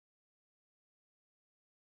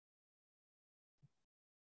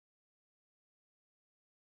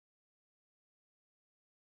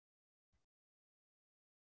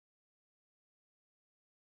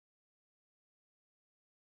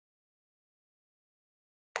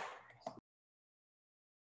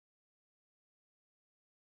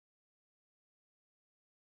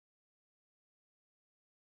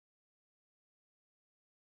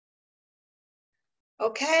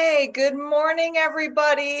Okay, good morning,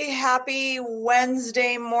 everybody. Happy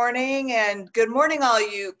Wednesday morning, and good morning, all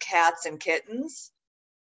you cats and kittens.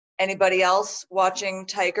 Anybody else watching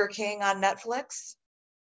Tiger King on Netflix?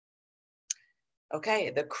 Okay,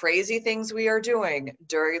 the crazy things we are doing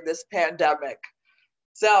during this pandemic.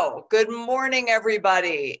 So, good morning,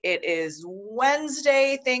 everybody. It is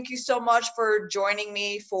Wednesday. Thank you so much for joining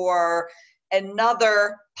me for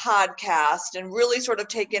another podcast and really sort of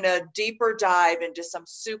taking a deeper dive into some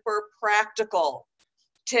super practical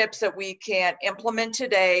tips that we can implement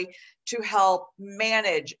today to help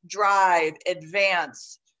manage, drive,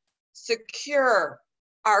 advance, secure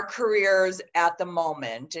our careers at the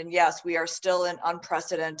moment. And yes, we are still in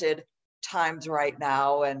unprecedented times right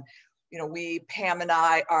now. And, Pam and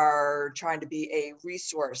I are trying to be a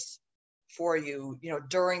resource for you,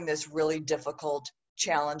 during this really difficult,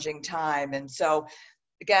 challenging time. And so,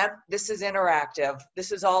 again, this is interactive.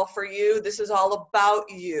 This is all for you. This is all about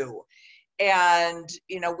you. And,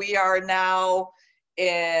 we are now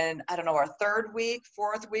in, I don't know, our third week,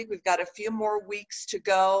 fourth week. We've got a few more weeks to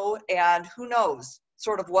go. And who knows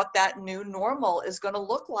sort of what that new normal is going to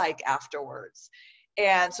look like afterwards.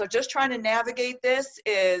 And so just trying to navigate this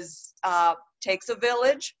takes a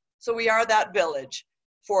village. So we are that village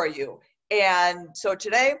for you. And so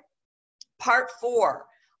today, part 4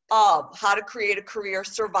 of how to create a career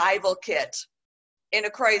survival kit in a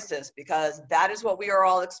crisis, because that is what we are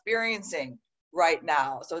all experiencing right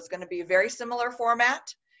now. So it's going to be a very similar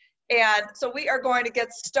format. And so we are going to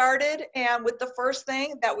get started. And with the first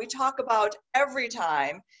thing that we talk about every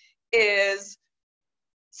time is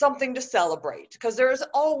something to celebrate, because there is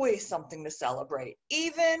always something to celebrate,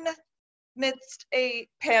 even amidst a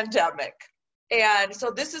pandemic. And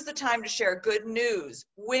so this is the time to share good news,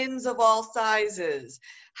 wins of all sizes,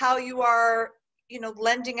 how you are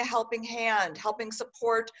lending a helping hand, helping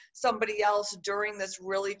support somebody else during this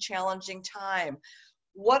really challenging time.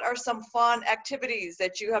 What are some fun activities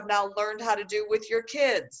that you have now learned how to do with your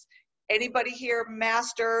kids? Anybody here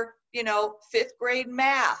master, 5th grade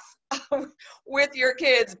math with your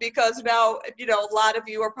kids? Because now, a lot of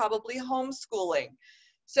you are probably homeschooling.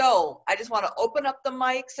 So I just want to open up the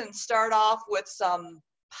mics and start off with some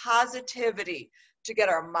positivity to get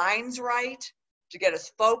our minds right, to get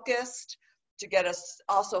us focused, to get us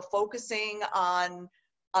also focusing on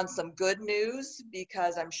some good news,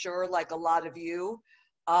 because I'm sure, like a lot of you,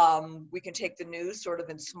 we can take the news sort of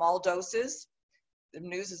in small doses. The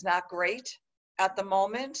news is not great at the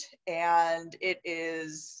moment, and it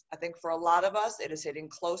is, I think for a lot of us, it is hitting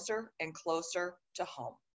closer and closer to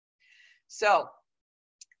home. So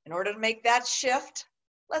in order to make that shift,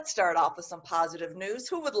 let's start off with some positive news.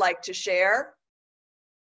 Who would like to share?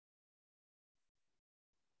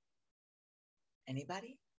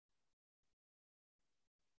 Anybody?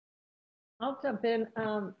 I'll jump in.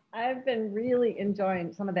 I've been really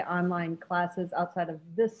enjoying some of the online classes outside of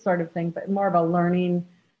this sort of thing, but more of a learning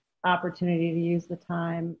opportunity to use the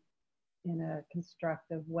time in a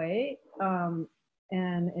constructive way.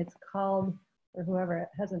 And it's called, for whoever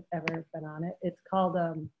hasn't ever been on it, it's called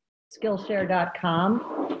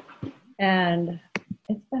Skillshare.com. And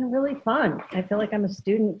it's been really fun. I feel like I'm a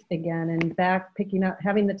student again and back picking up,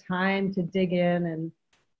 having the time to dig in, and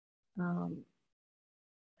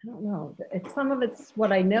I don't know. Some of it's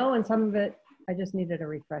what I know, and some of it I just needed a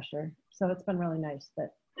refresher. So it's been really nice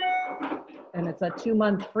and it's a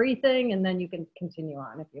 2-month free thing, and then you can continue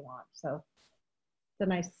on if you want. So it's a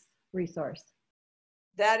nice resource.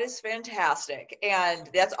 That is fantastic. And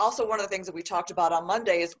that's also one of the things that we talked about on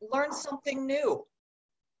Monday is learn something new.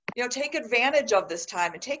 Take advantage of this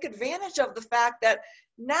time and take advantage of the fact that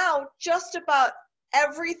now just about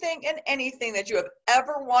everything and anything that you have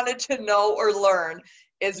ever wanted to know or learn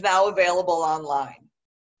is now available online.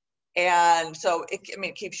 And so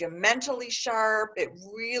it keeps you mentally sharp. It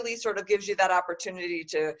really sort of gives you that opportunity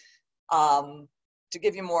to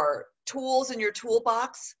give you more tools in your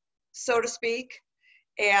toolbox, so to speak.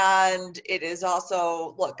 And it is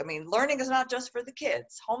also, learning is not just for the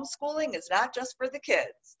kids. Homeschooling is not just for the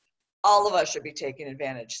kids. All of us should be taking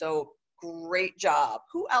advantage. So great job.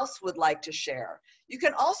 Who else would like to share? You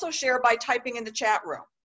can also share by typing in the chat room.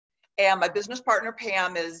 And my business partner,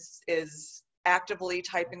 Pam, is actively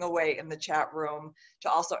typing away in the chat room to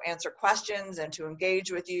also answer questions and to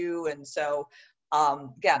engage with you. And so,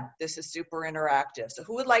 again, this is super interactive. So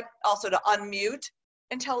who would like also to unmute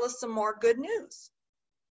and tell us some more good news?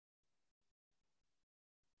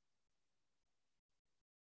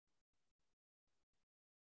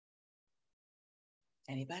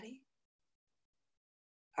 Anybody?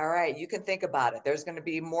 All right, you can think about it. There's going to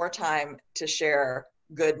be more time to share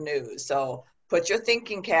good news. So put your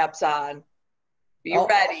thinking caps on Be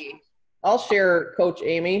ready. I'll share, Coach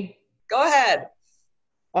Amy. Go ahead.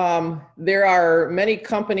 There are many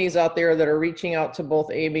companies out there that are reaching out to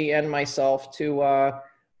both Amy and myself to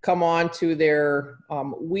come on to their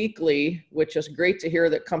weekly, which is great to hear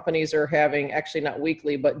that companies are having, actually not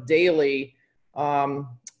weekly, but daily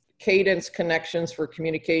cadence connections for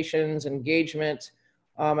communications, engagement,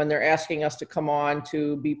 and they're asking us to come on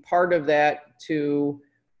to be part of that, to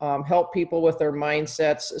help people with their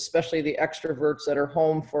mindsets, especially the extroverts that are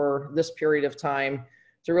home for this period of time,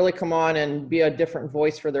 to really come on and be a different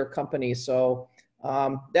voice for their company. So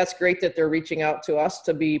that's great that they're reaching out to us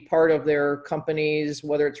to be part of their companies,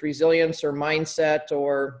 whether it's resilience or mindset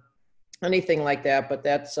or anything like that. But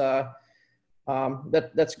that's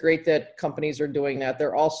great that companies are doing that.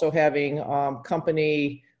 They're also having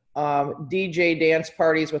company DJ dance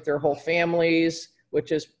parties with their whole families,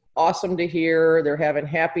 which is awesome to hear. They're having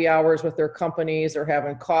happy hours with their companies. They're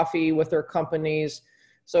having coffee with their companies.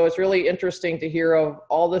 So it's really interesting to hear of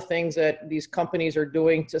all the things that these companies are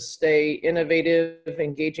doing to stay innovative,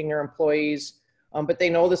 engaging their employees. But they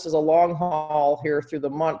know this is a long haul here through the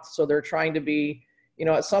month. So they're trying to be,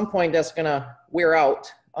 at some point that's going to wear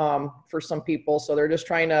out for some people. So they're just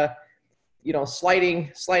trying to, sliding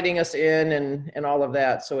us in and all of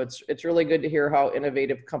that. So it's really good to hear how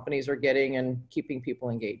innovative companies are getting and keeping people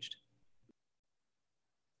engaged.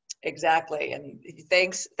 Exactly. And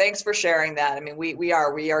thanks for sharing that. I mean, we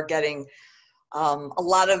are getting a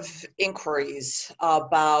lot of inquiries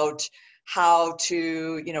about how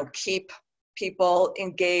to, keep people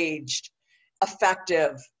engaged,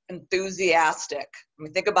 effective, enthusiastic. I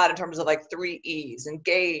mean, think about it in terms of like 3 E's: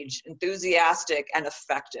 engaged, enthusiastic, and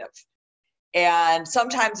effective. And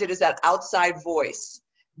sometimes it is that outside voice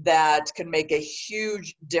that can make a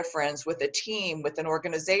huge difference with a team, with an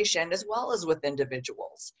organization, as well as with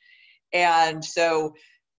individuals. And so,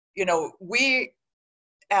 we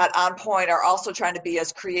at On Point are also trying to be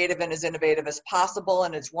as creative and as innovative as possible.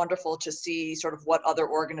 And it's wonderful to see sort of what other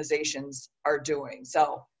organizations are doing.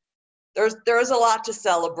 So there's a lot to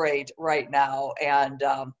celebrate right now. And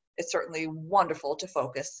it's certainly wonderful to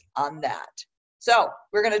focus on that. So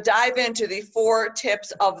we're going to dive into the 4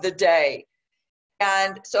 tips of the day.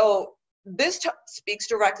 And so this speaks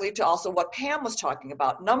directly to also what Pam was talking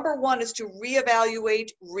about. Number 1 is to reevaluate,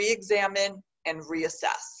 reexamine, and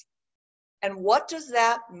reassess. And what does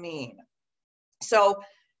that mean? So,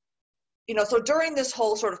 so during this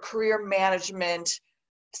whole sort of career management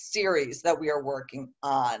series that we are working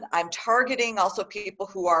on, I'm targeting also people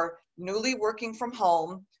who are newly working from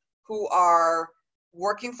home, who are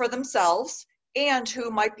working for themselves, and who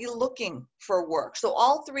might be looking for work. So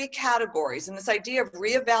all 3 categories, and this idea of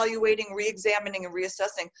reevaluating, reexamining, and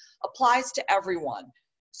reassessing applies to everyone.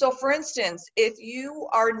 So for instance, if you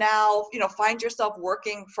are now, find yourself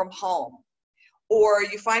working from home, or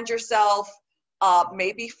you find yourself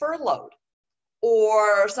maybe furloughed,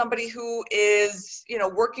 or somebody who is,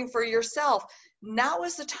 working for yourself, now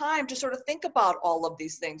is the time to sort of think about all of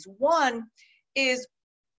these things. One is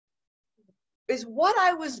what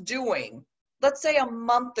I was doing, let's say a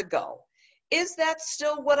month ago, is that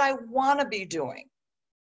still what I want to be doing?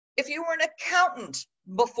 If you were an accountant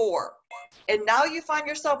before, and now you find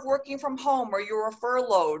yourself working from home, or you're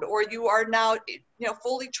furloughed, or you are now,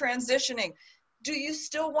 fully transitioning, do you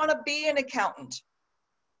still want to be an accountant?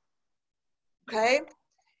 Okay.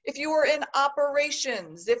 If you were in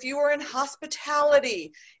operations, if you were in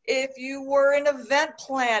hospitality, if you were in event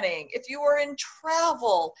planning, if you were in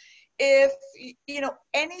travel, if,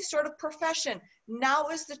 any sort of profession, now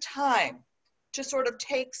is the time to sort of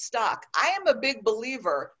take stock. I am a big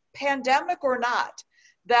believer, pandemic or not,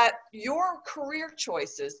 that your career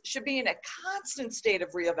choices should be in a constant state of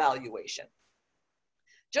reevaluation.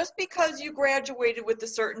 Just because you graduated with a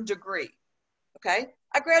certain degree, okay?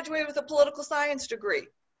 I graduated with a political science degree.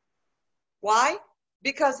 Why?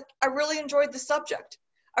 Because I really enjoyed the subject.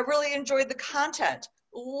 I really enjoyed the content,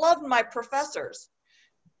 loved my professors.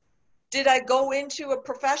 Did I go into a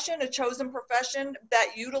profession, a chosen profession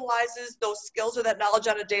that utilizes those skills or that knowledge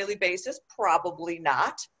on a daily basis? Probably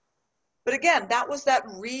not. But again, that was that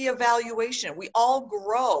reevaluation. We all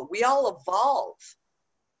grow, we all evolve.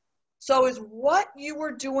 So is what you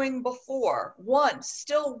were doing before, one,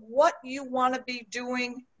 still what you want to be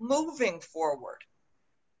doing moving forward?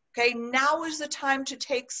 Okay, now is the time to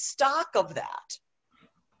take stock of that,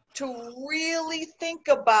 to really think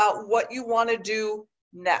about what you want to do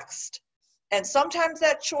next. And sometimes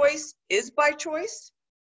that choice is by choice,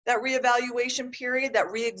 that reevaluation period,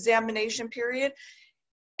 that reexamination period.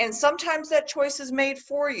 And sometimes that choice is made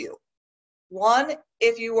for you. One,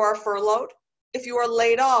 if you are furloughed, if you are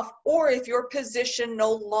laid off, or if your position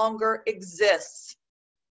no longer exists.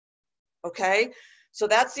 Okay, so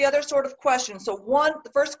that's the other sort of question. So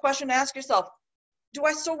the first question to ask yourself, do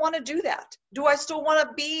I still want to do that? Do I still want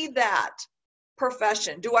to be that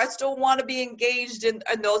profession? Do I still want to be engaged in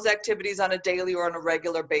those activities on a daily or on a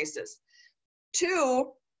regular basis? 2,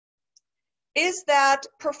 is that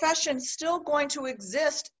profession still going to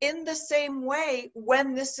exist in the same way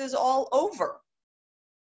when this is all over?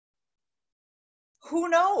 Who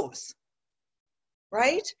knows,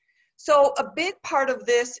 right? So a big part of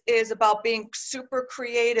this is about being super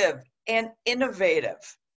creative and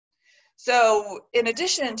innovative. So in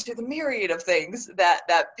addition to the myriad of things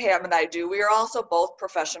that Pam and I do, we are also both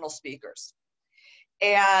professional speakers.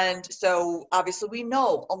 And so obviously we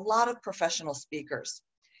know a lot of professional speakers.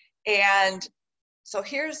 And so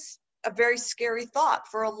here's a very scary thought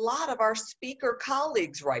for a lot of our speaker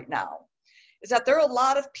colleagues right now, is that there are a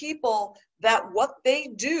lot of people that what they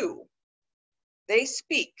do, they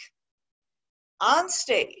speak on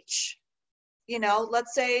stage, you know,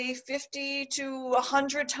 let's say 50 to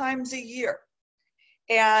 100 times a year.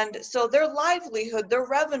 And so their livelihood, their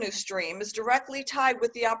revenue stream is directly tied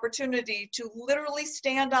with the opportunity to literally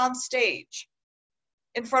stand on stage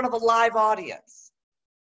in front of a live audience.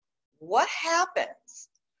 What happens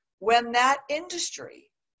when that industry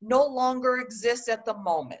no longer exists at the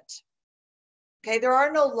moment? Okay, there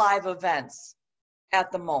are no live events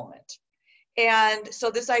at the moment. And so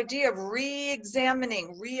this idea of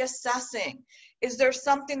re-examining, reassessing, is there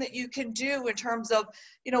something that you can do in terms of,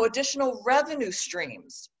 you know, additional revenue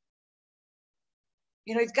streams?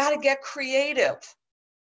 You know, you've got to get creative,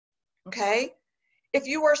 okay? If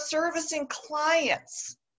you are servicing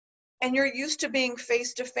clients and you're used to being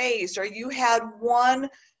face-to-face, or you had one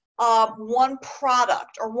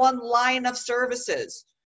product or one line of services,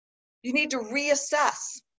 you need to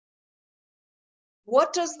reassess.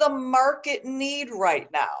 What does the market need right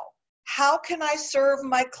now? How can I serve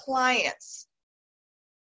my clients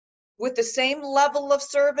with the same level of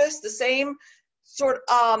service, the same sort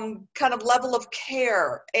kind of level of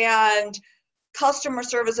care and customer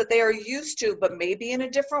service that they are used to, but maybe in a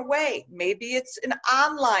different way? Maybe it's an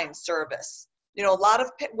online service. You know, a lot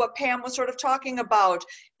of what Pam was sort of talking about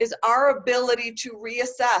is our ability to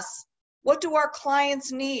reassess. What do our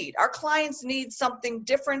clients need? Our clients need something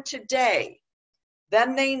different today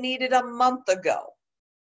than they needed a month ago.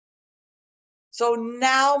 So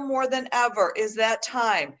now more than ever is that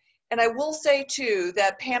time. And I will say too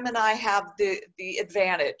that Pam and I have the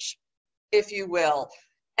advantage, if you will.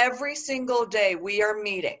 Every single day we are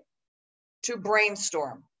meeting to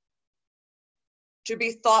brainstorm, to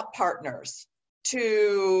be thought partners,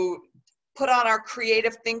 to put on our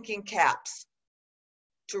creative thinking caps,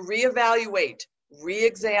 to reevaluate,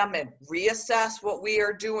 re-examine, reassess what we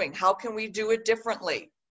are doing. How can we do it differently?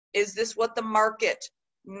 Is this what the market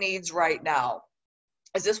needs right now?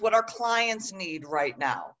 Is this what our clients need right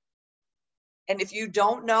now? And if you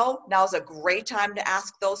don't know, now's a great time to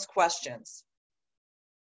ask those questions.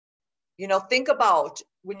 You know, think about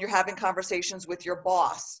when you're having conversations with your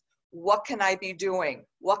boss. What can I be doing?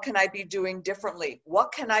 What can I be doing differently?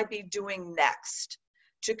 What can I be doing next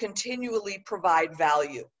to continually provide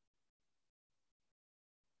value?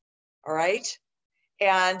 All right?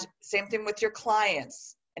 And same thing with your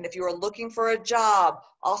clients. And if you are looking for a job,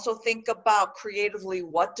 also think about creatively,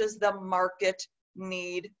 what does the market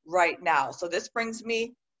need right now? So this brings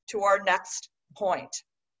me to our next point.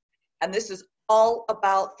 And this is all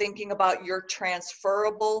about thinking about your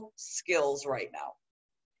transferable skills right now.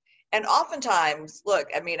 And oftentimes, look,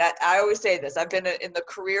 I mean, I always say this, I've been in the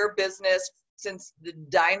career business since the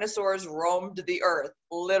dinosaurs roamed the earth,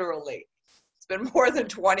 literally. It's been more than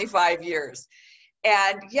 25 years.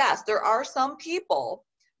 And yes, there are some people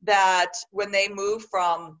that when they move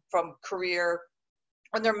from career,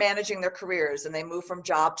 when they're managing their careers and they move from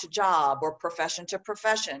job to job or profession to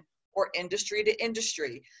profession or industry to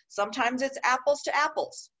industry, sometimes it's apples to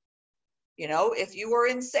apples. You know, if you were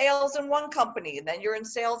in sales in one company and then you're in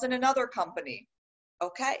sales in another company,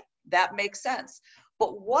 okay, that makes sense.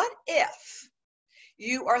 But what if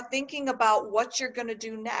you are thinking about what you're going to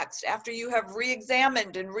do next after you have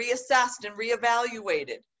re-examined and reassessed and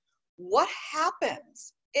reevaluated? What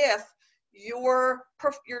happens if your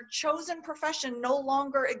chosen profession no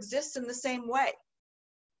longer exists in the same way?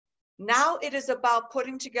 Now it is about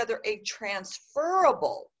putting together a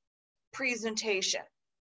transferable presentation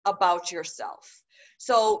about yourself.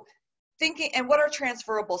 So thinking, and what are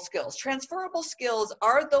transferable skills? Transferable skills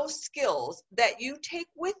are those skills that you take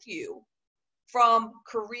with you from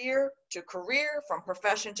career to career, from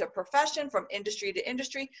profession to profession, from industry to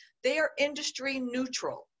industry. They are industry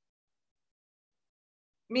neutral.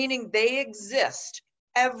 meaning they exist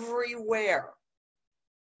everywhere.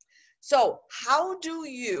 So how do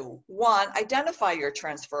you, one, identify your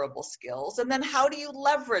transferable skills, and then how do you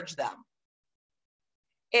leverage them?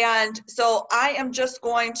 And so I am just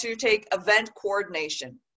going to take event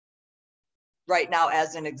coordination right now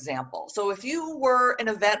as an example. So if you were an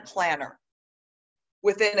event planner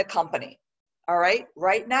within a company, all right,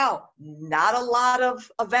 right now, not a lot of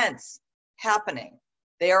events happening.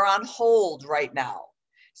 They are on hold right now.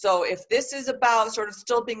 So if this is about sort of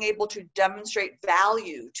still being able to demonstrate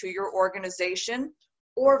value to your organization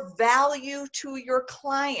or value to your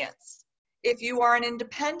clients, if you are an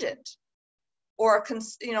independent or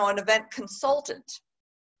an event consultant,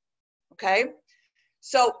 okay?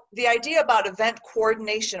 So the idea about event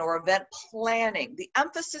coordination or event planning, the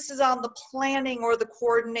emphasis is on the planning or the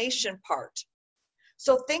coordination part.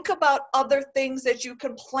 So think about other things that you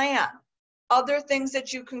can plan, other things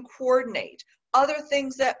that you can coordinate, other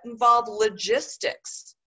things that involve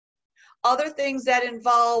logistics, other things that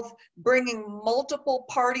involve bringing multiple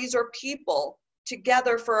parties or people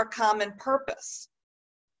together for a common purpose.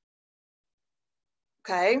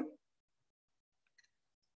 Okay?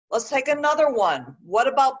 Let's take another one. What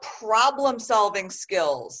about problem-solving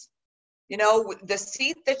skills? You know, the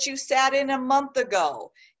seat that you sat in a month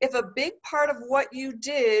ago, if a big part of what you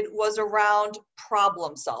did was around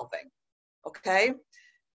problem solving, okay?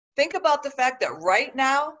 Think about the fact that right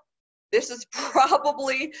now, this is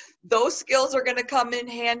probably, those skills are gonna come in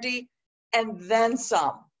handy and then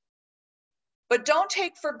some. But don't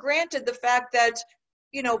take for granted the fact that,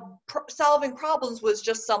 you know, solving problems was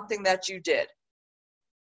just something that you did,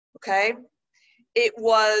 okay? It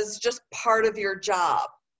was just part of your job.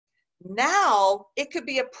 Now, it could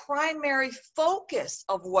be a primary focus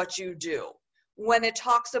of what you do when it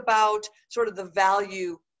talks about sort of the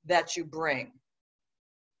value that you bring.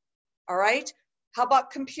 All right? How about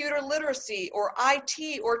computer literacy or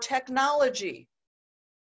IT or technology?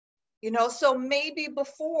 You know, so maybe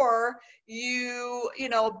before you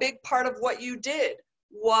know, a big part of what you did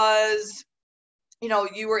was, you know,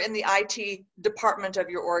 you were in the IT department of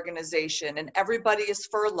your organization and everybody is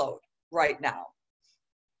furloughed right now.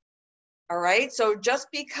 All right, so just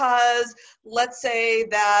because, let's say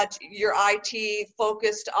that your IT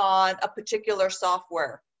focused on a particular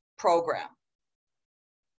software program,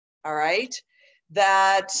 all right,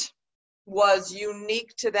 that was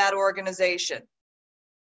unique to that organization,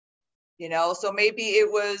 you know, so maybe it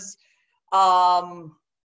was, I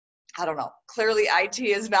don't know, clearly IT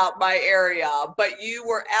is not my area, but you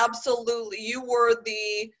were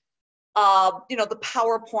the you know, the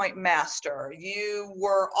PowerPoint master. You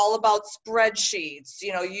were all about spreadsheets.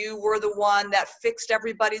 You know, you were the one that fixed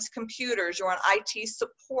everybody's computers. You're on IT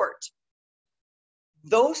support.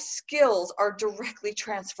 Those skills are directly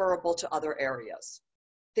transferable to other areas.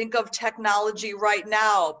 Think of technology right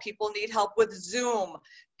now. People need help with Zoom.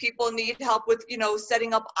 People need help with, you know,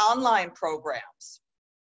 setting up online programs.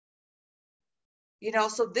 You know,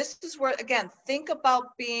 so this is where, again, think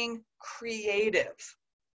about being creative.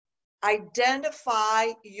 Identify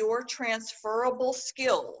your transferable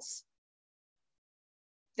skills.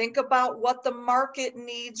 Think about what the market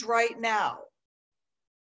needs right now.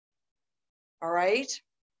 All right?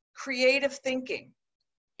 Creative thinking,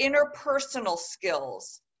 interpersonal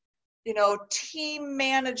skills, you know, team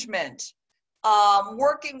management,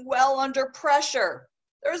 working well under pressure.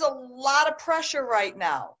 There's a lot of pressure right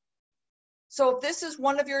now. So if this is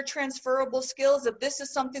one of your transferable skills, if this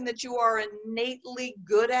is something that you are innately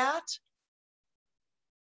good at,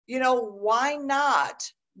 you know, why not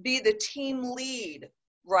be the team lead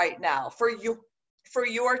right now for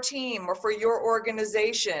your team or for your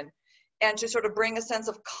organization, and to sort of bring a sense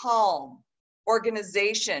of calm,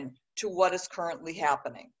 organization to what is currently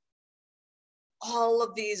happening. All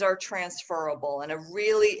of these are transferable, and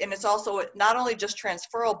it's also not only just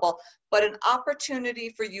transferable, but an opportunity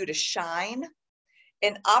for you to shine,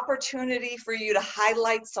 an opportunity for you to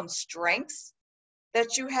highlight some strengths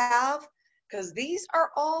that you have, because these are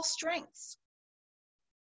all strengths.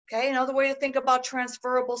 Okay, another way to think about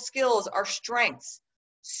transferable skills are strengths,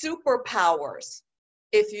 superpowers,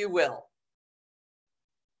 if you will.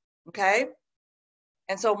 Okay,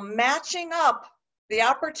 and so matching up the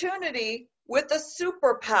opportunity with a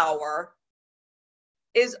superpower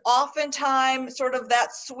is oftentimes sort of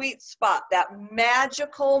that sweet spot, that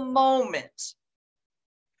magical moment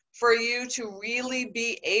for you to really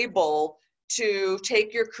be able to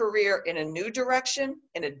take your career in a new direction,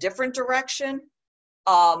 in a different direction,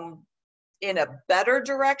 in a better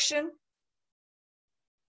direction.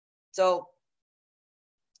 So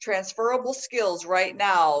transferable skills right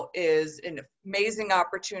now is an amazing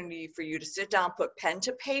opportunity for you to sit down, put pen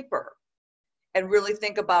to paper, and really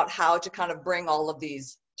think about how to kind of bring all of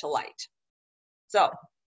these to light. So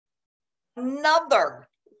another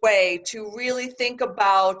way to really think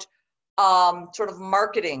about sort of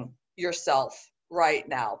marketing yourself right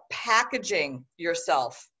now, packaging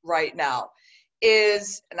yourself right now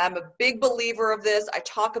is, and I'm a big believer of this, I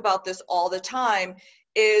talk about this all the time,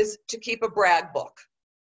 is to keep a brag book.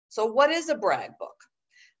 So what is a brag book?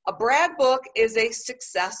 A brag book is a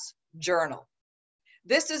success journal.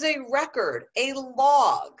 This is a record, a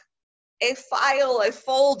log, a file, a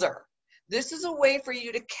folder. This is a way for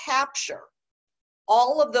you to capture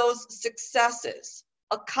all of those successes,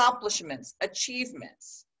 accomplishments,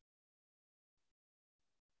 achievements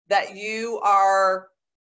that you are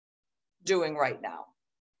doing right now.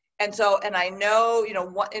 And so, and I know, you know,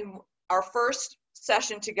 what in our first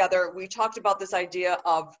session together, we talked about this idea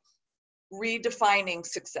of redefining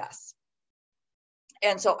success.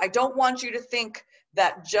 And so I don't want you to think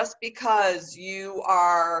that just because you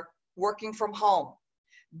are working from home,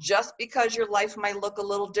 just because your life might look a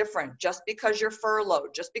little different, just because you're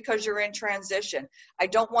furloughed, just because you're in transition, I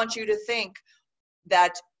don't want you to think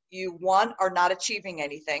that you, one, are not achieving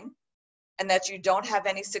anything, and that you don't have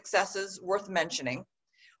any successes worth mentioning,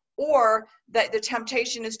 or that the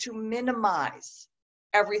temptation is to minimize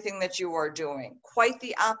everything that you are doing. Quite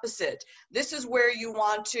the opposite. This is where you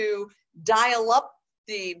want to dial up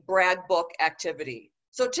the brag book activity.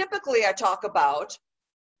 So typically I talk about,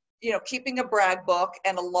 you know, keeping a brag book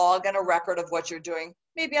and a log and a record of what you're doing,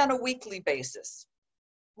 maybe on a weekly basis.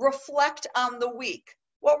 Reflect on the week.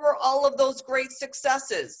 What were all of those great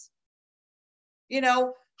successes? You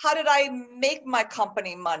know, how did I make my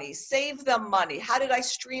company money, save them money? How did I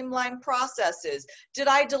streamline processes? Did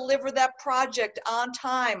I deliver that project on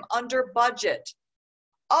time, under budget?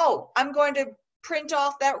 Oh, I'm going to print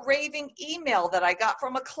off that raving email that I got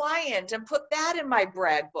from a client and put that in my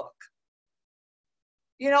brag book.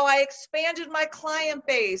 You know, I expanded my client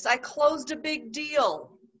base. I closed a big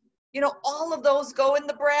deal. You know, all of those go in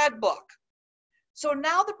the brag book. So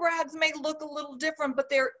now the brags may look a little different, but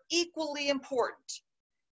they're equally important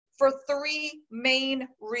for three main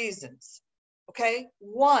reasons, okay?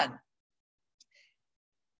 One,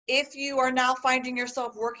 if you are now finding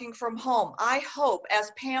yourself working from home, I hope,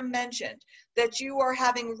 as Pam mentioned, that you are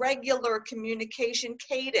having regular communication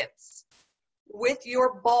cadence with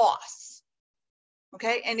your boss,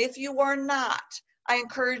 okay? And if you are not, I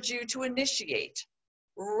encourage you to initiate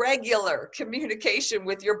regular communication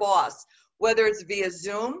with your boss, whether it's via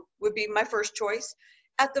Zoom would be my first choice,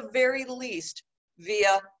 at the very least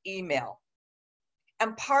via email.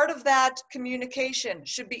 And part of that communication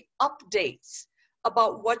should be updates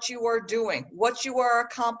about what you are doing, what you are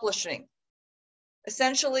accomplishing.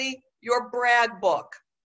 Essentially, your brag book.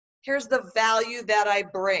 Here's the value that I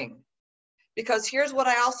bring. Because here's what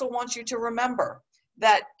I also want you to remember,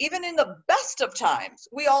 that even in the best of times,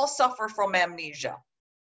 we all suffer from amnesia.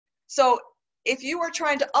 So if you are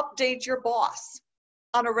trying to update your boss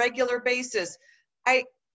on a regular basis, I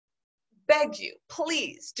beg you,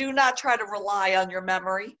 please do not try to rely on your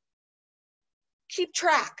memory. Keep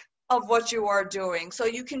track of what you are doing so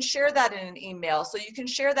you can share that in an email, so you can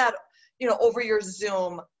share that, you know, over your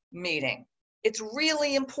Zoom meeting. It's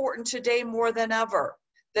really important today more than ever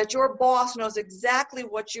that your boss knows exactly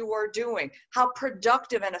what you are doing, how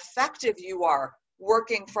productive and effective you are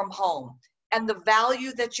working from home, and the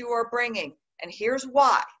value that you are bringing. And here's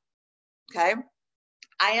why, okay?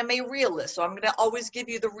 I am a realist, so I'm going to always give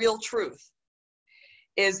you the real truth,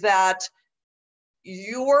 is that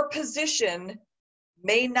your position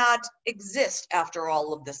may not exist after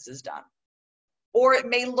all of this is done, or it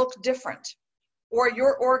may look different, or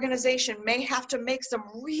your organization may have to make some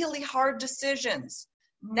really hard decisions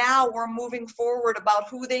now or moving forward about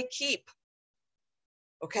who they keep,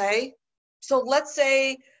 okay? So let's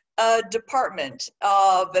say a department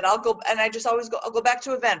that I'll go back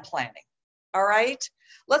to event planning, all right?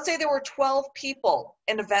 Let's say there were 12 people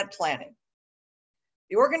in event planning.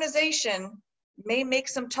 The organization may make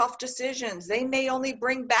some tough decisions. They may only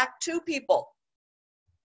bring back 2 people,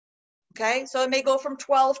 okay? So it may go from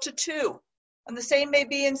 12 to 2, and the same may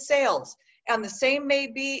be in sales, and the same may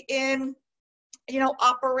be in, you know,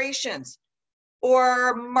 operations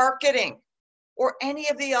or marketing or any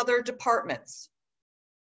of the other departments.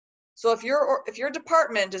 So if your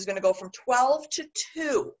department is going to go from 12 to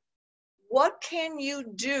 2, what can you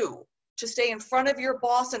do to stay in front of your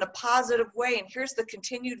boss in a positive way? And here's the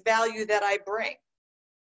continued value that I bring.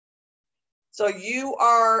 So you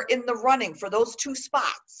are in the running for those 2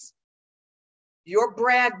 spots. Your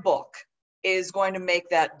brag book is going to make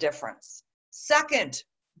that difference. Second,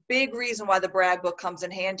 big reason why the brag book comes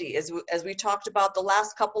in handy is, as we talked about the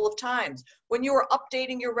last couple of times, when you are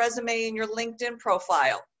updating your resume and your LinkedIn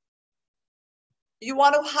profile, you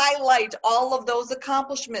want to highlight all of those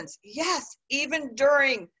accomplishments. Yes, even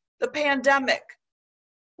during the pandemic,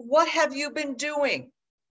 what have you been doing?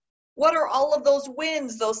 What are all of those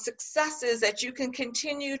wins, those successes that you can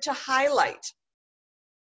continue to highlight?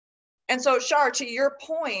 And so, Shar, to your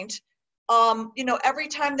point, every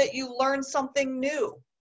time that you learn something new,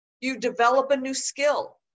 you develop a new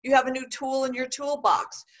skill, you have a new tool in your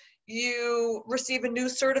toolbox, you receive a new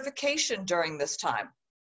certification during this time,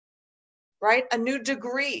 right? A new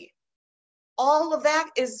degree. All of that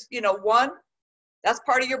is, one, that's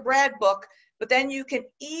part of your brag book, but then you can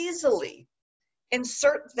easily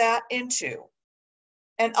insert that into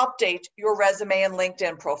and update your resume and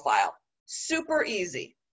LinkedIn profile. Super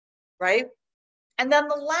easy, right? And then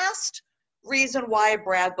the last reason why a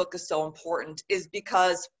brag book is so important is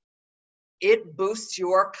because it boosts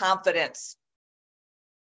your confidence.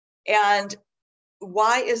 And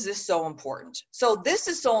why is this so important? So this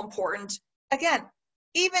is so important, again,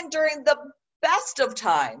 even during the best of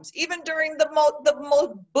times, even during the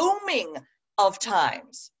most booming of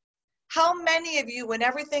times. How many of you, when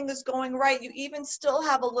everything is going right, you even still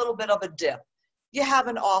have a little bit of a dip? You have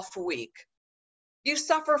an off week. You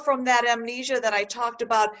suffer from that amnesia that I talked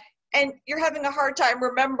about, and you're having a hard time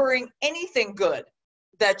remembering anything good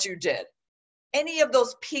that you did. Any of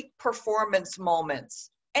those peak performance moments,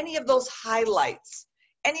 any of those highlights,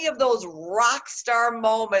 any of those rock star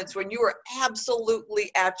moments when you were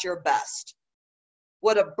absolutely at your best.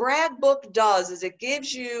 What a brag book does is it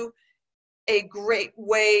gives you a great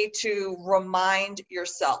way to remind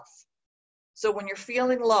yourself. So when you're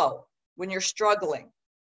feeling low, when you're struggling,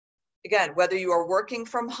 again, whether you are working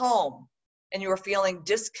from home and you are feeling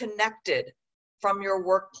disconnected from your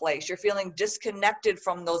workplace, you're feeling disconnected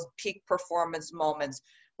from those peak performance moments,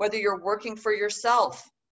 whether you're working for yourself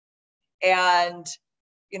and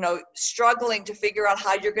struggling to figure out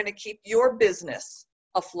how you're going to keep your business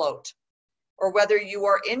afloat, or whether you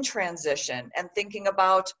are in transition and thinking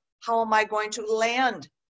about, how am I going to land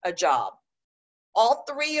a job? All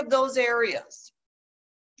three of those areas.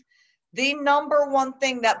 The number one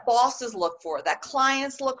thing that bosses look for, that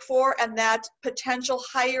clients look for, and that potential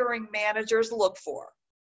hiring managers look for,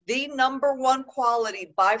 the number one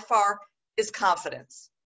quality by far is confidence.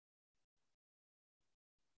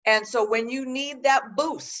 And so when you need that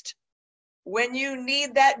boost, when you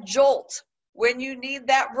need that jolt, when you need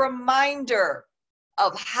that reminder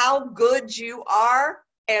of how good you are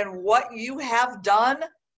and what you have done,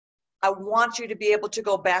 I want you to be able to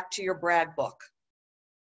go back to your brag book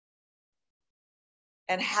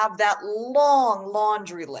and have that long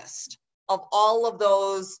laundry list of all of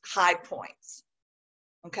those high points.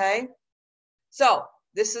 Okay? So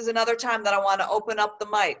this is another time that I want to open up the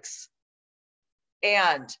mics.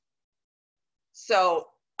 And so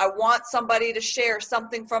I want somebody to share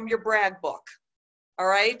something from your brag book. All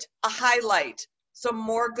right? A highlight, some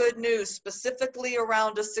more good news specifically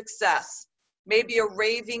around a success, maybe a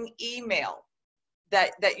raving email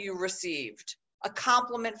that you received, a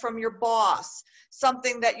compliment from your boss,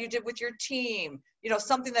 something that you did with your team,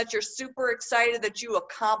 something that you're super excited that you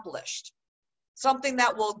accomplished, something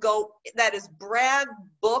that that is brag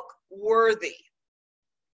book worthy.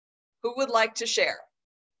 Who would like to share?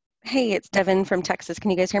 Hey, it's Devin from Texas.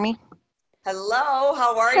 Can you guys hear me? Hello,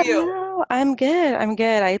 how are you? Hello, I'm good.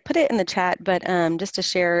 I put it in the chat, but just to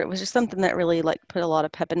share, it was just something that really put a lot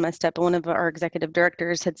of pep in my step. One of our executive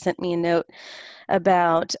directors had sent me a note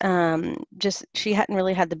about she hadn't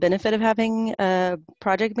really had the benefit of having a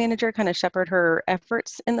project manager kind of shepherd her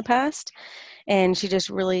efforts in the past, and she just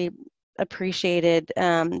really appreciated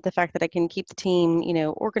the fact that I can keep the team,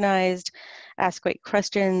 organized, ask great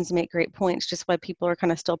questions, make great points, just while people are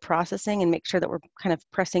kind of still processing, and make sure that we're kind of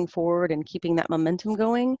pressing forward and keeping that momentum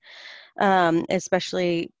going,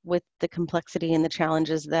 especially with the complexity and the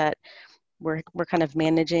challenges that we're kind of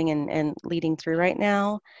managing and leading through right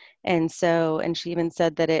now. And she even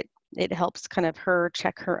said that it helps kind of her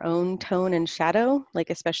check her own tone and shadow,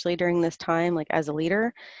 especially during this time, as a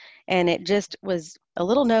leader. And it just was a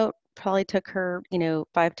little note, probably took her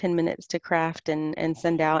 5-10 minutes to craft and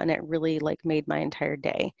send out, and it really made my entire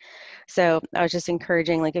day. So I was just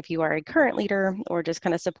encouraging, if you are a current leader or just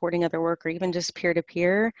kind of supporting other work, or even just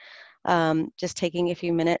peer-to-peer, just taking a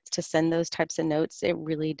few minutes to send those types of notes, it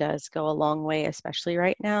really does go a long way, especially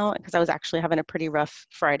right now, because I was actually having a pretty rough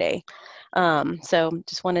Friday. So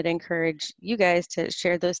just wanted to encourage you guys to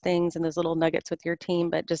share those things and those little nuggets with your team,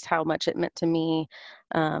 but just how much it meant to me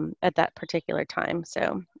at that particular time.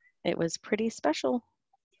 So it was pretty special.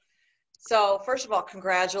 So first of all,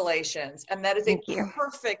 congratulations. And that is Thank a you.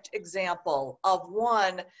 perfect example of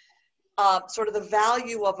one, sort of the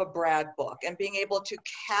value of a brag book and being able to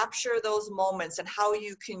capture those moments and how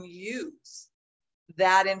you can use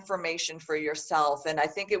that information for yourself. And I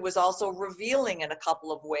think it was also revealing in a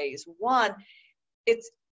couple of ways. One,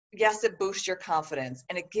 yes, it boosts your confidence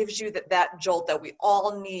and it gives you that jolt that we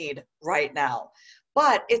all need right now.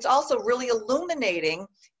 But it's also really illuminating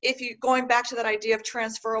if you going back to that idea of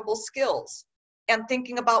transferable skills and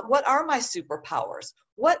thinking about what are my superpowers?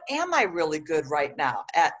 What am I really good right now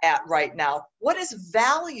at right now? What is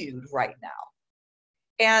valued right now?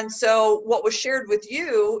 And so what was shared with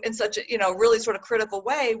you in such a, really sort of critical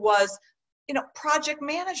way was, project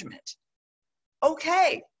management.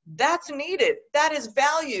 Okay, that's needed. That is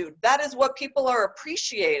valued. That is what people are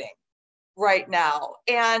appreciating right now.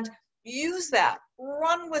 And use that,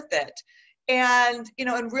 run with it. And,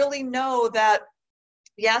 and really know that,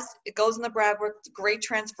 yes, it goes in the brag book, it's a great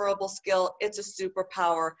transferable skill. It's a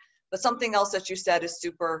superpower, but something else that you said is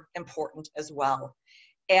super important as well.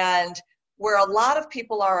 And where a lot of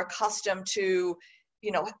people are accustomed to,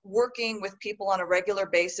 working with people on a regular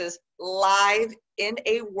basis live in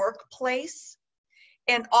a workplace,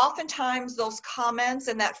 and oftentimes those comments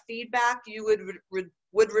and that feedback you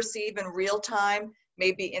would receive in real time,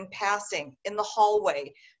 maybe in passing, in the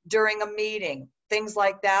hallway, during a meeting, things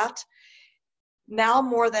like that. Now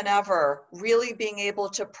more than ever, really being able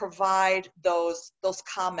to provide those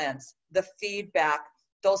comments, the feedback,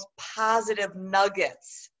 those positive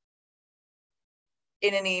nuggets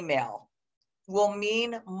in an email will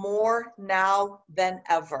mean more now than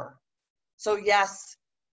ever. So yes,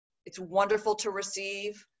 it's wonderful to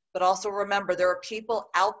receive, but also remember there are people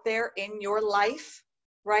out there in your life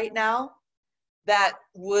right now that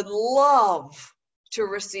would love to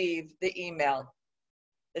receive the email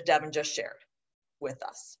that Devin just shared with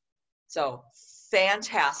us. So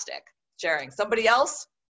fantastic sharing. Somebody else?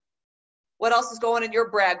 What else is going in your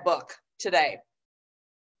brag book today?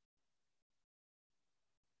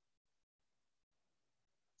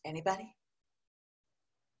 Anybody?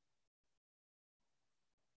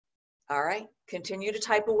 All right, continue to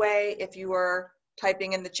type away if you are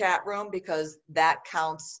typing in the chat room, because that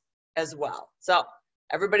counts as well. So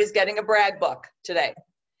everybody's getting a brag book today.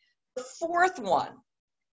 The fourth one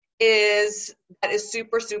is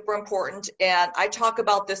super, super important. And I talk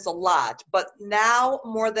about this a lot, but now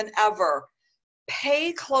more than ever,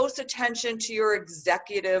 pay close attention to your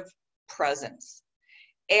executive presence.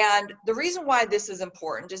 And the reason why this is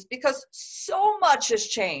important is because so much has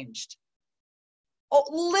changed,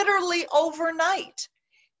 literally overnight.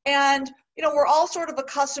 And, we're all sort of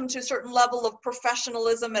accustomed to a certain level of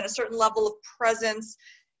professionalism and a certain level of presence.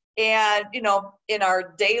 And, in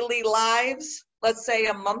our daily lives, let's say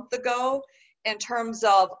a month ago, in terms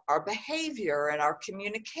of our behavior and our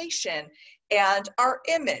communication and our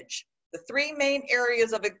image, the three main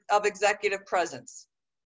areas of executive presence: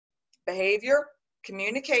 behavior,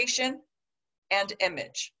 communication, and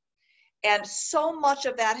image. And so much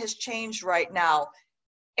of that has changed right now.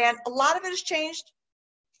 And a lot of it has changed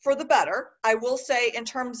for the better. I will say, in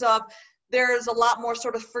terms of, there's a lot more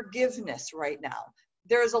sort of forgiveness right now.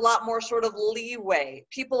 There's a lot more sort of leeway.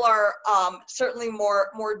 People are certainly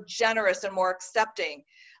more generous and more accepting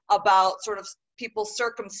about sort of people's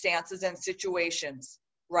circumstances and situations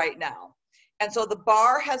right now. And so the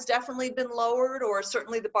bar has definitely been lowered, or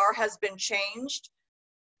certainly the bar has been changed.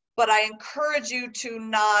 But I encourage you to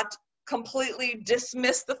not completely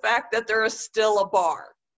dismiss the fact that there is still a bar.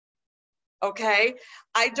 Okay?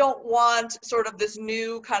 I don't want sort of this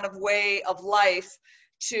new kind of way of life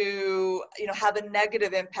to, have a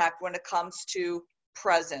negative impact when it comes to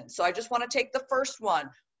presence. So I just want to take the first one,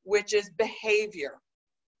 which is behavior.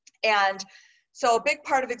 And so a big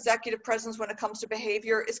part of executive presence when it comes to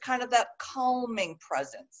behavior is kind of that calming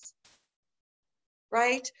presence,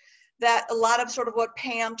 right? That a lot of sort of what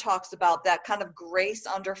Pam talks about, that kind of grace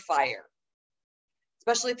under fire.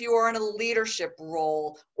 Especially if you are in a leadership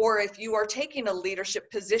role, or if you are taking a leadership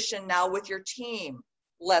position now with your team,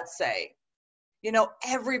 let's say.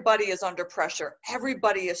 Everybody is under pressure.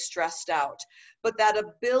 Everybody is stressed out. But that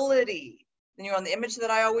ability, and the image that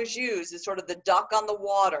I always use is sort of the duck on the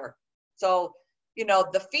water. So,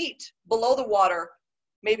 the feet below the water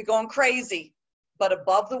may be going crazy, but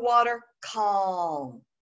above the water, calm,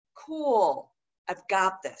 cool, I've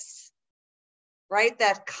got this, right?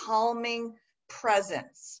 That calming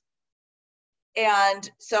presence. And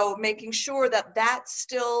so making sure that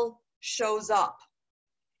still shows up.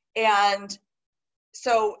 And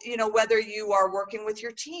so, whether you are working with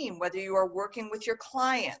your team, whether you are working with your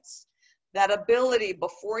clients, That ability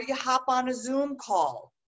before you hop on a Zoom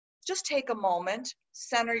call, just take a moment,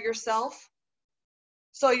 center yourself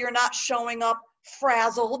so you're not showing up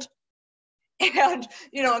frazzled and,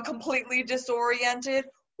 and completely disoriented,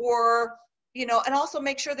 or, and also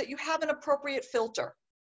make sure that you have an appropriate filter.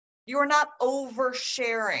 You are not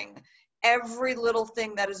oversharing every little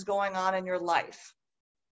thing that is going on in your life,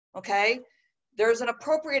 okay? There's an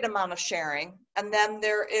appropriate amount of sharing, and then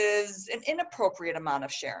there is an inappropriate amount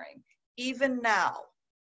of sharing, even now.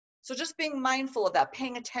 So just being mindful of that,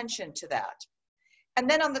 paying attention to that. And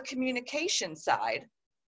then on the communication side,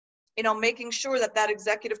 making sure that that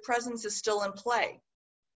executive presence is still in play.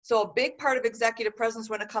 So a big part of executive presence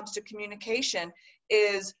when it comes to communication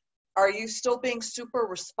is, are you still being super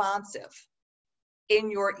responsive in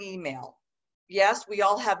your email? Yes, we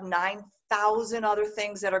all have 9,000 other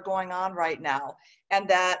things that are going on right now and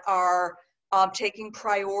that are taking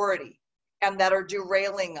priority and that are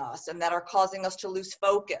derailing us and that are causing us to lose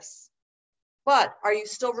focus. But are you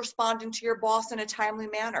still responding to your boss in a timely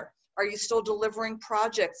manner? Are you still delivering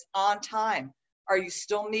projects on time? Are you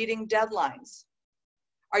still meeting deadlines?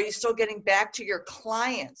 Are you still getting back to your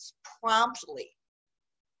clients promptly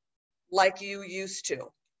like you used to?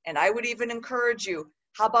 And I would even encourage you,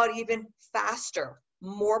 how about even faster,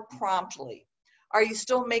 more promptly? Are you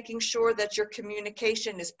still making sure that your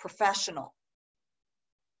communication is professional?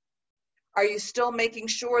 Are you still making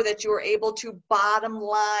sure that you are able to bottom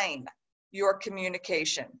line your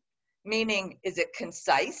communication? Meaning, is it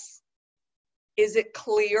concise? Is it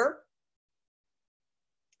clear?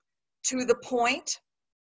 To the point?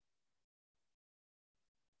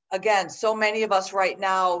 Again, so many of us right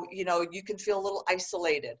now, you can feel a little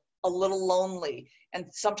isolated, a little lonely. And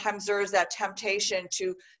sometimes there is that temptation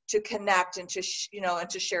to connect and to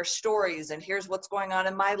share stories. And here's what's going on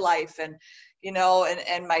in my life. And,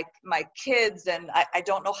 and my kids, and I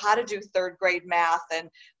don't know how to do third grade math. And,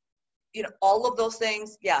 all of those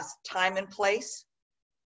things, yes, time and place.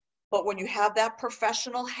 But when you have that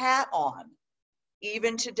professional hat on,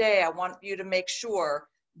 even today, I want you to make sure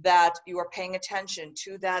that you are paying attention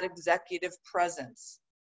to that executive presence,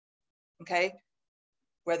 okay?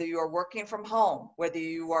 Whether you are working from home, whether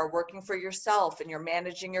you are working for yourself and you're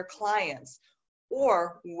managing your clients,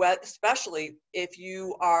 or especially if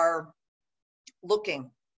you are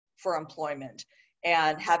looking for employment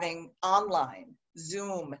and having online,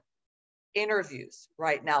 Zoom interviews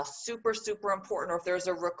right now, super, super important. Or if there's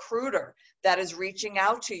a recruiter that is reaching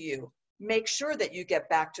out to you, make sure that you get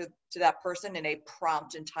back to that person in a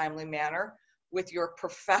prompt and timely manner with your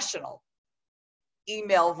professional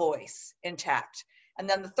email voice intact. And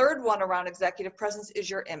then the third one around executive presence is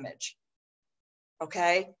your image.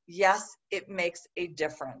 Okay? Yes, it makes a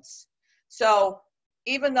difference. So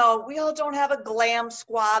even though we all don't have a glam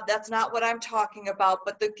squad, that's not what I'm talking about,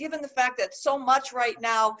 but given the fact that so much right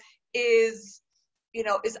now is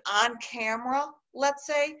on camera, let's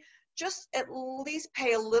say, just at least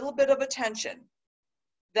pay a little bit of attention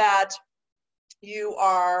that you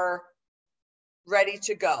are ready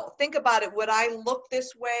to go. Think about it. Would I look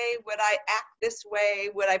this way? Would I act this way?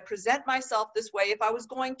 Would I present myself this way if I was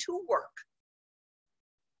going to work?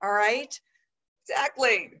 All right?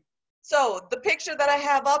 Exactly. So the picture that I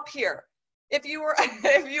have up here, if you were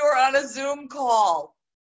on a Zoom call,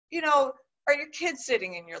 are your kids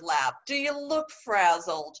sitting in your lap? Do you look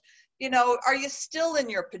frazzled? Are you still in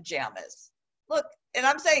your pajamas? Look, and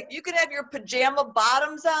I'm saying you can have your pajama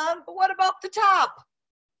bottoms on, but what about the top?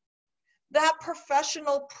 That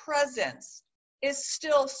professional presence is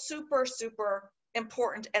still super, super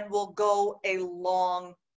important and will go a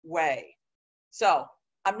long way. So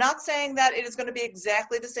I'm not saying that it is going to be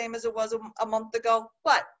exactly the same as it was a month ago,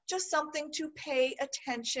 but just something to pay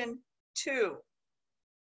attention to.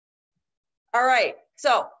 All right,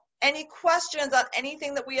 so any questions on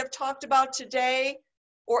anything that we have talked about today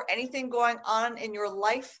or anything going on in your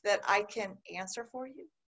life that I can answer for you?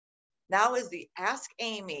 Now is the Ask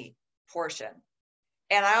Amy portion.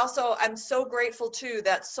 And I'm so grateful too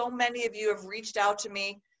that so many of you have reached out to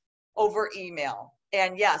me over email.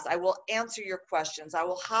 And yes, I will answer your questions. I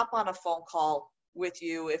will hop on a phone call with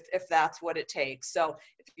you if that's what it takes. So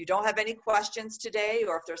if you don't have any questions today,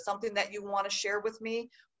 or if there's something that you want to share with me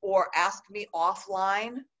or ask me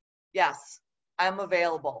offline, yes, I'm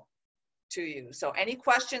available to you. So any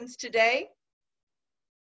questions today?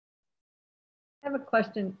 I have a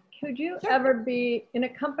question. Could you ever be in a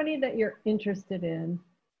company that you're interested in?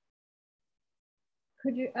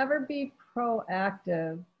 Could you ever be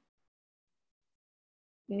proactive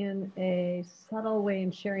in a subtle way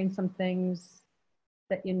in sharing some things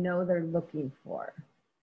that they're looking for?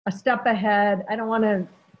 A step ahead. I don't want to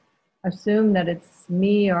assume that it's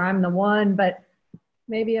me or I'm the one, but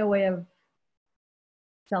maybe a way of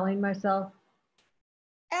selling myself.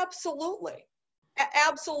 Absolutely.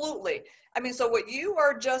 Absolutely. I mean, so what you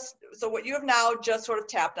have now just sort of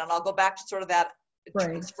tapped on, I'll go back to sort of that Right.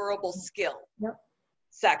 transferable skill Yep.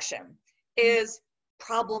 section, is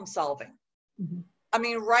problem solving. Mm-hmm. I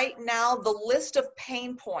mean, right now, the list of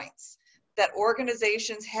pain points that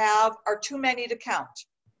organizations have are too many to count.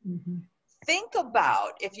 Mm-hmm. Think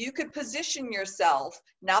about if you could position yourself,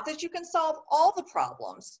 not that you can solve all the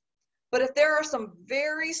problems, but if there are some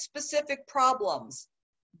very specific problems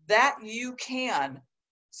that you can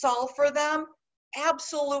solve for them,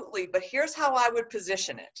 absolutely. But here's how I would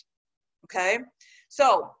position it, okay?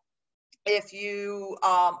 So if you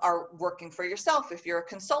are working for yourself, if you're a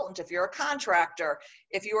consultant, if you're a contractor,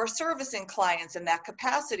 if you are servicing clients in that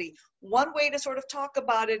capacity, one way to sort of talk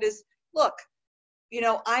about it is, look, you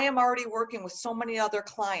know, I am already working with so many other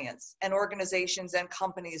clients and organizations and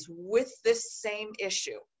companies with this same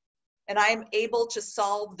issue, and I am able to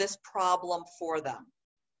solve this problem for them.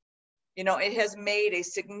 You know, it has made a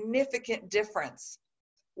significant difference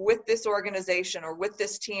with this organization or with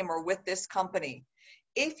this team or with this company.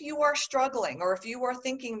 If you are struggling, or if you are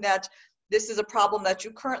thinking that this is a problem that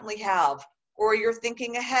you currently have, or you're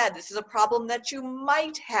thinking ahead, this is a problem that you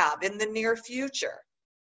might have in the near future,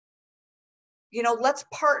 you know, let's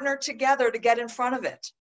partner together to get in front of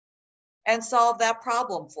it and solve that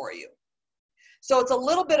problem for you. So it's a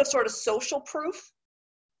little bit of sort of social proof,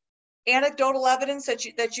 anecdotal evidence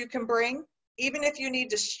that you can bring, even if you need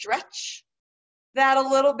to stretch that a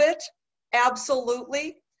little bit,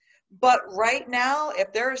 absolutely. But right now,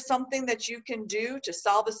 if there is something that you can do to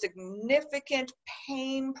solve a significant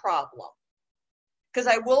pain problem, because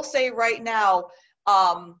I will say right now,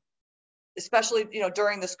 especially, you know,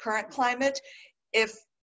 during this current climate, if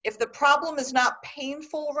the problem is not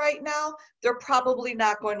painful right now, they're probably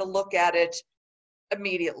not going to look at it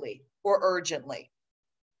immediately or urgently.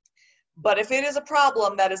 But if it is a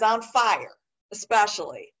problem that is on fire,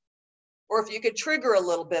 especially, or if you could trigger a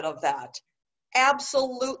little bit of that,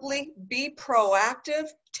 absolutely be proactive,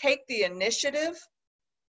 take the initiative,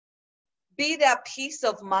 be that peace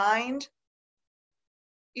of mind,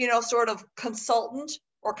 you know, sort of consultant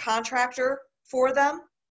or contractor for them.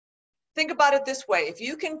 Think about it this way: if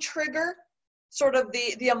you can trigger sort of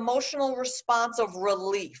the emotional response of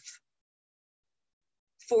relief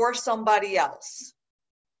for somebody else,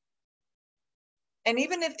 and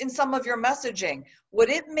even if in some of your messaging, would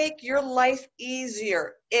it make your life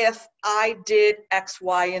easier if I did X,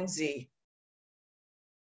 Y, and Z?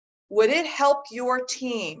 Would it help your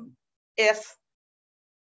team if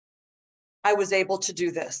I was able to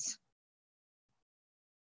do this?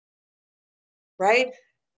 Right?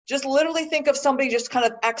 Just literally think of somebody just kind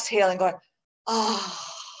of exhaling, going, oh,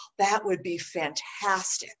 that would be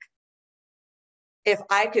fantastic if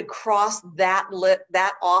I could cross that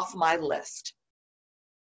off my list.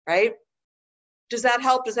 Right? Does that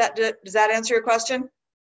help? Does that answer your question?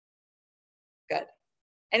 Good.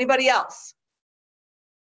 Anybody else?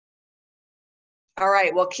 All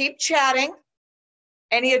right, well, keep chatting.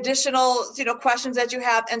 Any additional, you know, questions that you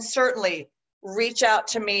have, and certainly reach out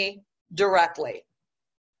to me directly.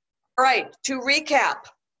 All right, to recap.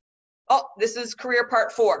 Oh, this is career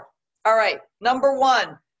part 4. All right, number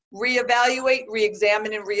 1, reevaluate,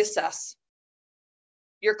 reexamine, and reassess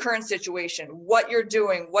your current situation, what you're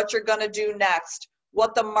doing, what you're going to do next,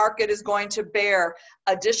 what the market is going to bear,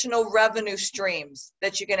 additional revenue streams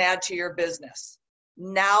that you can add to your business.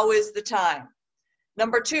 Now is the time.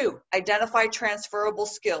 Number 2, identify transferable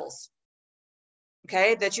skills,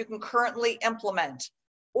 okay, that you can currently implement,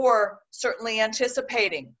 or certainly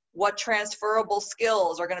anticipating what transferable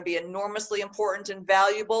skills are going to be enormously important and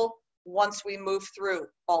valuable once we move through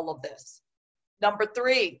all of this. Number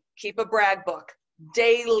 3, keep a brag book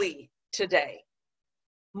daily today.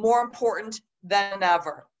 More important than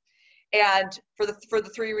ever. And for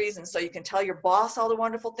the 3 reasons: so you can tell your boss all the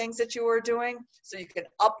wonderful things that you are doing, so you can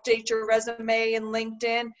update your resume in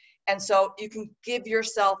LinkedIn, and so you can give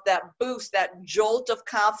yourself that boost, that jolt of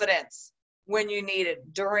confidence when you need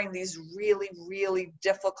it during these really, really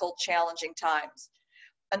difficult, challenging times.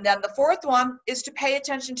 And then the 4th one is to pay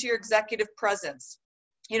attention to your executive presence.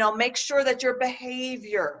 You know, make sure that your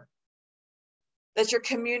behavior, that your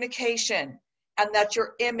communication, and that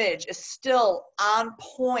your image is still on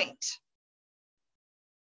point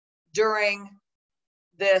during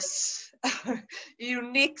this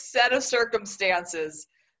unique set of circumstances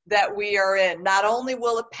that we are in. Not only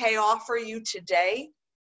will it pay off for you today,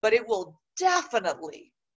 but it will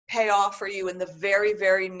definitely pay off for you in the very,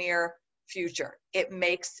 very near future. It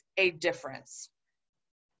makes a difference.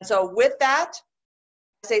 So with that,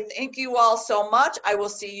 I say thank you all so much. I will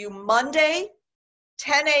see you Monday,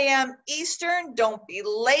 10 a.m. Eastern. Don't be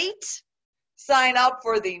late. Sign up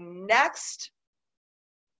for the next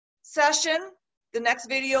session, the next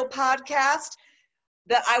video podcast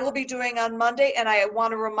that I will be doing on Monday. And I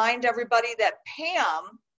want to remind everybody that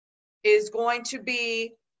Pam is going to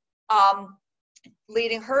be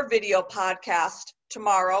leading her video podcast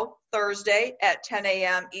tomorrow, Thursday at 10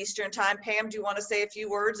 a.m. Eastern time. Pam, do you want to say a few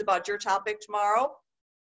words about your topic tomorrow?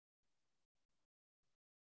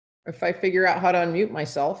 If I figure out how to unmute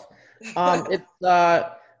myself.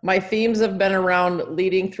 My themes have been around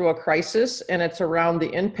leading through a crisis, and it's around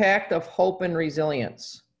the impact of hope and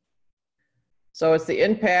resilience. So it's the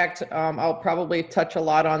impact, I'll probably touch a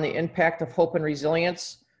lot on the impact of hope and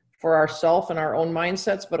resilience for ourselves and our own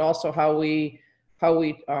mindsets, but also how we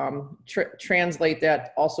translate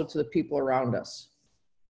that also to the people around us.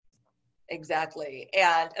 Exactly.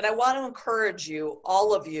 And I want to encourage you,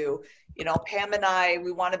 all of you, Pam and I,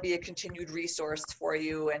 we want to be a continued resource for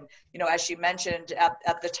you. And, as she mentioned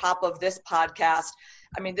at the top of this podcast,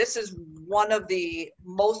 I mean, this is one of the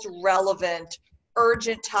most relevant,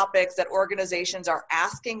 urgent topics that organizations are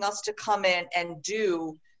asking us to come in and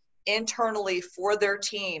do internally for their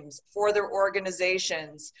teams, for their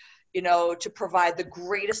organizations, to provide the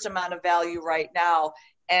greatest amount of value right now.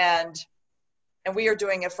 And we are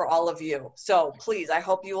doing it for all of you. So please, I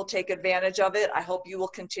hope you will take advantage of it. I hope you will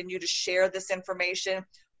continue to share this information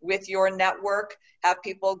with your network. Have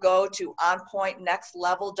people go to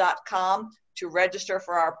onpointnextlevel.com to register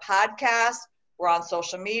for our podcast. We're on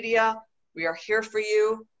social media. We are here for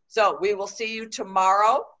you. So we will see you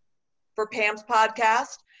tomorrow for Pam's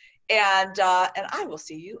podcast. And I will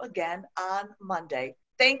see you again on Monday.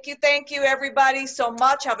 Thank you, everybody, so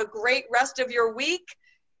much. Have a great rest of your week.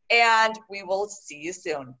 And we will see you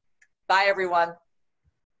soon. Bye, everyone.